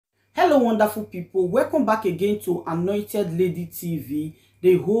Hello wonderful people, welcome back again to Anointed Lady TV,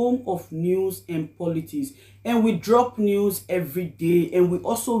 the home of news and politics. And we drop news every day, and we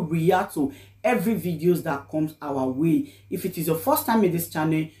also react to every videos that comes our way. If it is your first time in this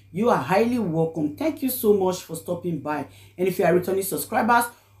channel, you are highly welcome. Thank you so much for stopping by. And if you are returning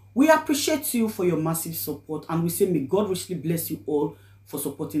subscribers, we appreciate you for your massive support, and we say may God richly bless you all for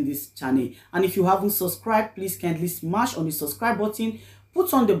supporting this channel. And if you haven't subscribed, please kindly smash on the subscribe button,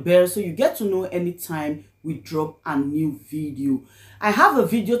 put on the bell so you get to know anytime we drop a new video. I have a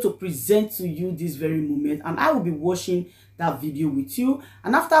video to present to you this very moment, and I will be watching that video with you.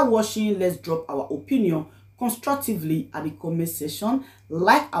 And after watching, let's drop our opinion constructively at the comment section,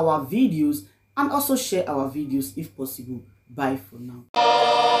 like our videos, and also share our videos if possible. Bye for now.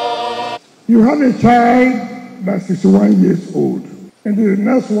 You have a child that's 61 years old. In the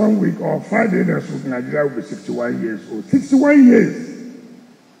next 1 week or Friday next week, Nigeria will be 61 years old. 61 years.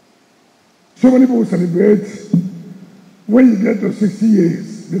 So many people celebrate. When you get to 60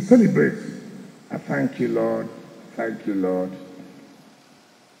 years, they celebrate. I thank you, Lord. Thank you, Lord.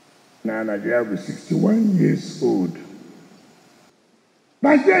 Now Nigeria will be 61 years old.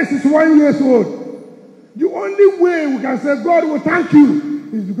 Nigeria is 61 years old. The only way we can say God will thank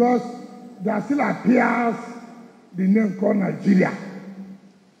you is because there still appears the name called Nigeria.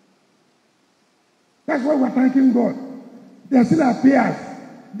 That's why we're thanking God. There still appears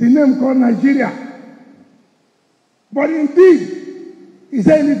the name called Nigeria. But indeed, is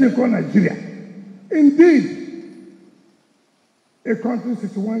there anything called Nigeria? Indeed, a country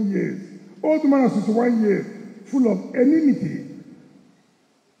 61 years, old man of 61 years, full of enmity,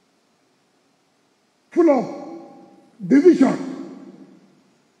 full of division,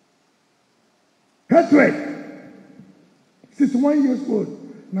 hatred. 61 years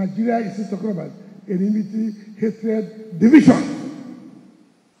old, Nigeria is still talking about enmity, hatred, division.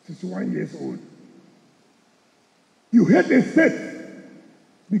 61 years old. You hate a state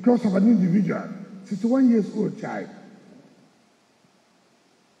because of an individual. 61 years old child.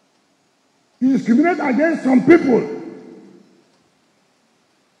 You discriminate against some people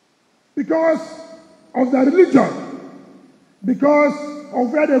because of their religion, because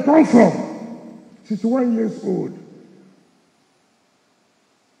of where they come from. 61 years old.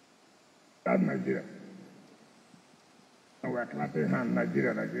 That's Nigeria. And we're clapping hands,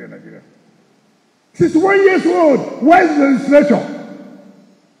 Nigeria, Nigeria, Nigeria. 61 years old, where is the legislature?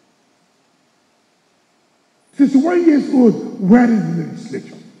 61 years old, where is the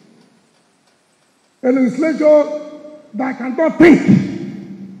legislature? A legislature that cannot think.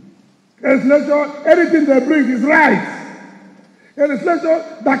 A legislature, anything they bring is right. A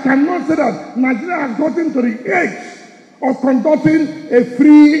legislature that cannot say that Nigeria has gotten to the age of conducting a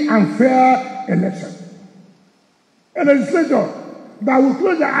free and fair election. A legislature that will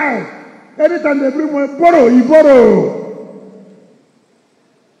close their eyes anytime they bring money, borrow, you borrow.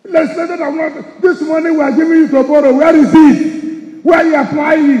 Legislature that will not, this money we are giving you to borrow, where is it? Where are you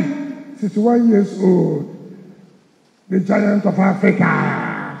applying it? 61 years old. The giant of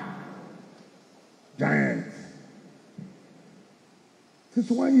Africa. Giant.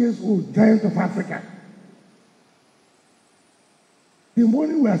 61 years old, giant of Africa. The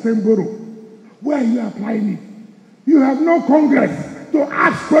money we are saying borrow, where are you applying it? You have no Congress to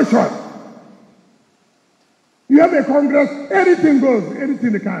ask questions. You have a Congress, anything goes,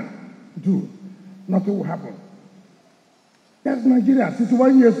 anything they can do. Nothing will happen. That's Nigeria,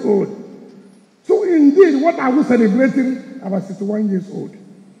 61 years old. So indeed, what are we celebrating about 61 years old?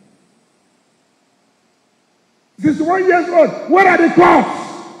 61 years old, where are the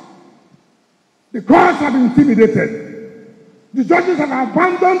courts? The courts have been intimidated. The judges have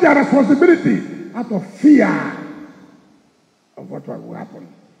abandoned their responsibility out of fear of what will happen.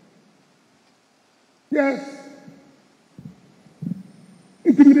 Yes.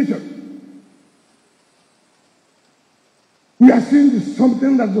 Intimidation. We are seeing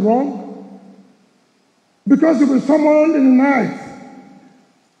something that's wrong because if it's someone in the night,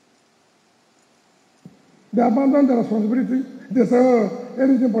 they abandon their responsibility. They say, oh,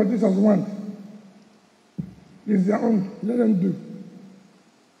 anything politicians want is their own. Let them do.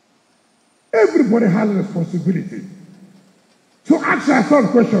 Everybody has a responsibility. So ask yourself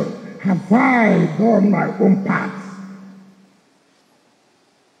the question, have I done my own part?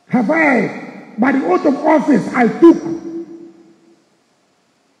 Have I, by the oath of office I took,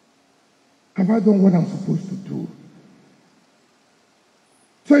 have I done what I'm supposed to do?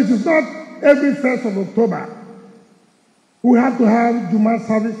 So it is not every 1st of October we have to have Juma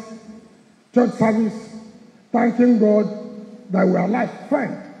service, church service, thanking God that we are alive.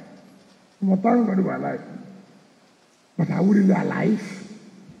 Fine. We must thank God we are alive. But are we really alive?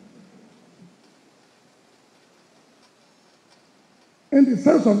 In the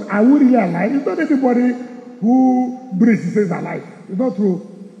sense of, are we really alive? It's not anybody who breathes says alive. It's not true.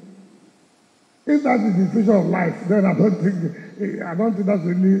 If that is the definition of life, then I don't think that's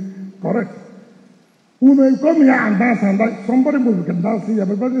really correct. We may come here and dance, and somebody who can dance here,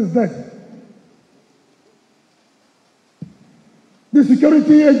 but that is dead. The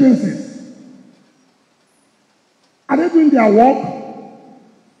security agencies, are they doing their work?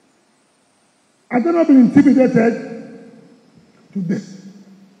 Are they not being intimidated? Today,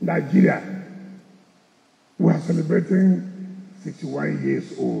 Nigeria, we are celebrating 61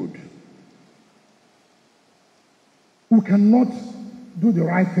 years old. We cannot do the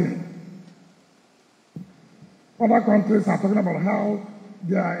right thing. Other countries are talking about how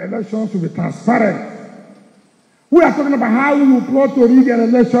their elections will be transparent. We are talking about how we will plot to rig an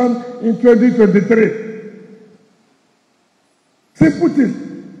election in 2023. Simple thing.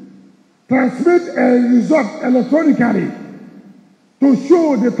 Transmit a result electronically to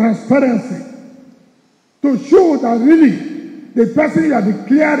show the transparency, to show that really the person you are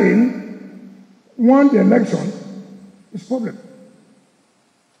declaring won the election is problem.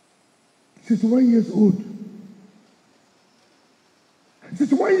 61 years old.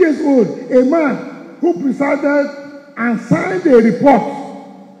 61 years old, a man who presided and signed a report,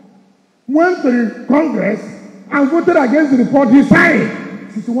 went to the Congress and voted against the report he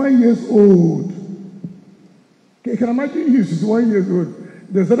signed. 61 years old. Can you imagine you, 61 years old,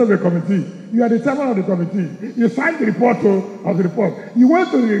 the head of a committee. You are the chairman of the committee. You signed the report of the report. You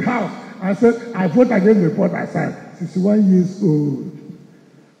went to the house and said, I vote against the report I signed. 61 years old.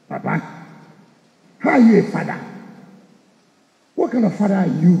 Papa, how are you a father? What kind of father are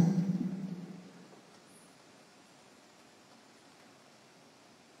you?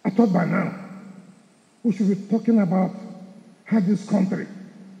 I thought by now we should be talking about how this country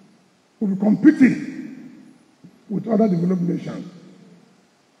will be competing with other developed nations.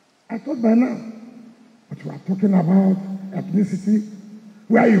 I thought by now, but we are talking about ethnicity,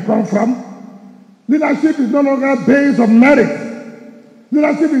 where you come from. Leadership is no longer based on merit.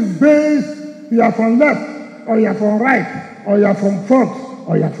 Leadership is based, you are from left, or you are from right, or you are from front,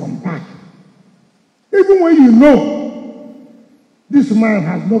 or you are from back. Even when you know this man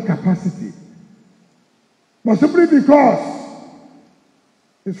has no capacity, but simply because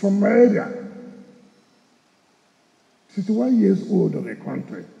he's from my area, 61 years old of a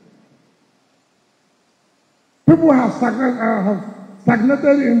country. People have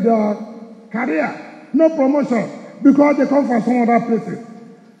stagnated in their career, no promotion, because they come from some other places.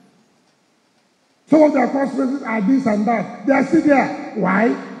 Some of their course places are this and that. They are still there.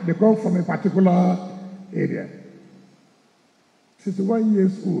 Why? They come from a particular area. 61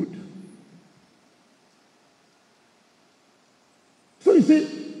 years old. So you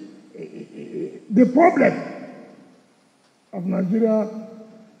see, the problem of Nigeria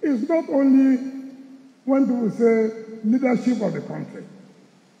is not only when people say leadership of the country.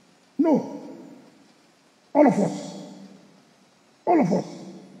 No. All of us.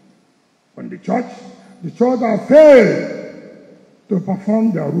 When the church has failed to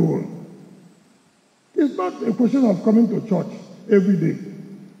perform their role. It's not a question of coming to church every day.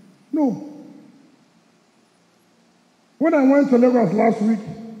 No. When I went to Lagos last week,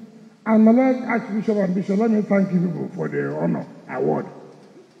 and my Lord Archbishop and Bishop, let me thank you people for the honor, award,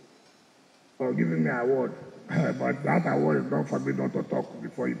 for giving me an award. But that award is not for me not to talk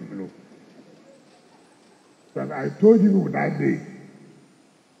before you people know. But I told you that day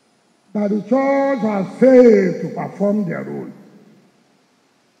that the church has failed to perform their role.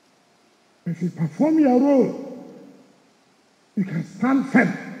 If you perform your role, you can stand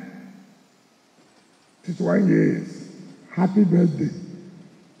firm. 61 years. Happy birthday.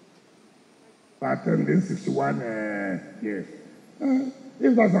 I attended 61 years.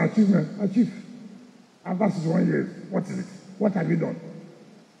 If that's an achievement, achieve. After 61 years, what is it? What have you done?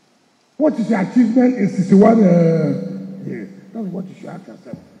 What is your achievement in 61 years? That's what you should ask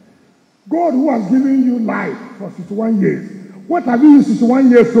yourself. God, who has given you life for 61 years, what have you used 61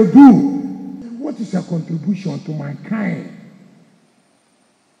 years to do? What is your contribution to mankind?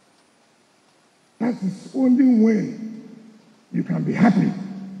 That is only when you can be happy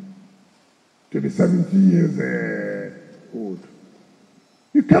to be 70 years old.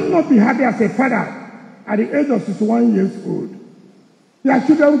 You cannot be happy as a father at the age of 61 years old. Your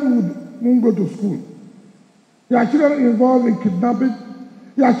children won't go to school. Your children involved in kidnapping.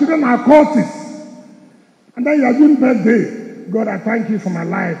 Your children are cultists. And then you are doing birthday. God, I thank you for my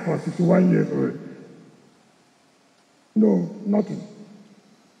life for 61 years old. No, nothing.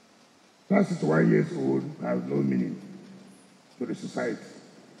 That 61 years old has no meaning to the society.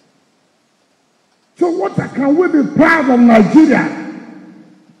 So what can we be proud of Nigeria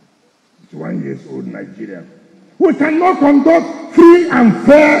 61 years old Nigeria. We cannot conduct free and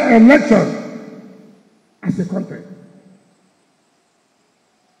fair elections as a country.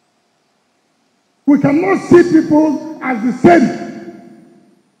 We cannot see people as the same.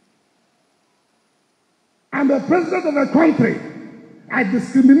 I'm the president of a country. I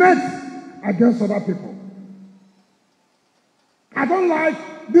discriminate against other people. I don't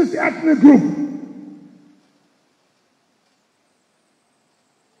like this ethnic group.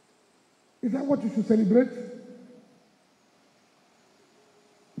 Is that what you should celebrate?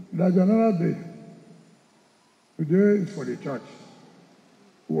 There's another day. Today is for the church.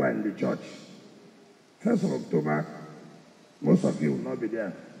 Who are in the church? 1st of October, most of you will not be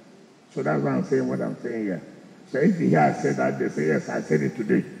there. So that's why I'm saying what I'm saying here. So if you hear I said that, they say, yes, I said it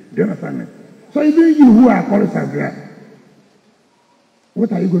today. Do you understand me? So even you who are calling Nigeria,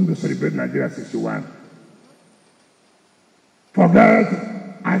 what are you going to celebrate Nigeria 61? Forget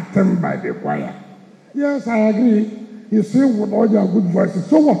anthem by the choir. Yes, I agree. You sing with all your good voices.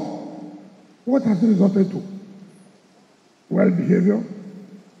 So what? What has it resulted to? Well behavior.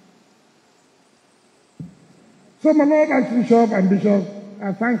 So my Lord Archbishop and Bishop,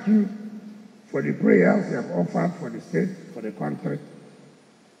 I thank you for the prayers you have offered for the state, for the country,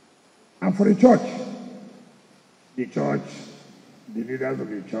 and for the church. The church, the leaders of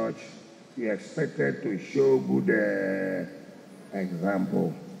the church, we expected to show good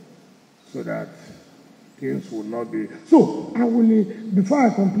example so that things will not be. So, I will, before I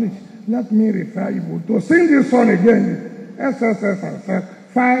complete, let me refer you to sing this song again, SSS and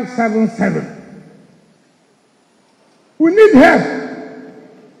 577. We need help.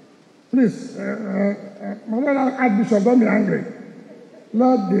 Please, my Lord Archbishop, don't be angry.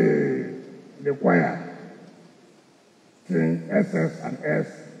 Let the choir sing SS and S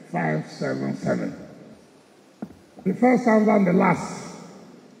 577. The first sound and the last.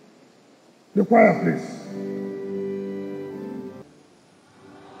 The choir, please.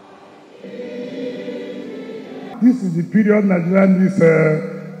 This is the period Nigeria needs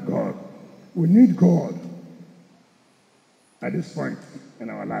God. We need God at this point in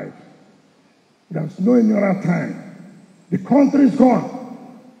our life. There's no any other time. The country is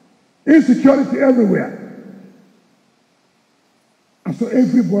gone. Insecurity everywhere. And so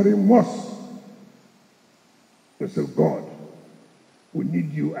everybody must say, God, we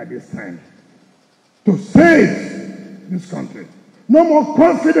need you at this time to save this country. No more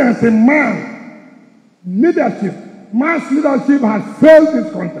confidence in man. Leadership. Mass leadership has failed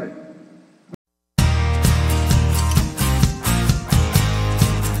this country.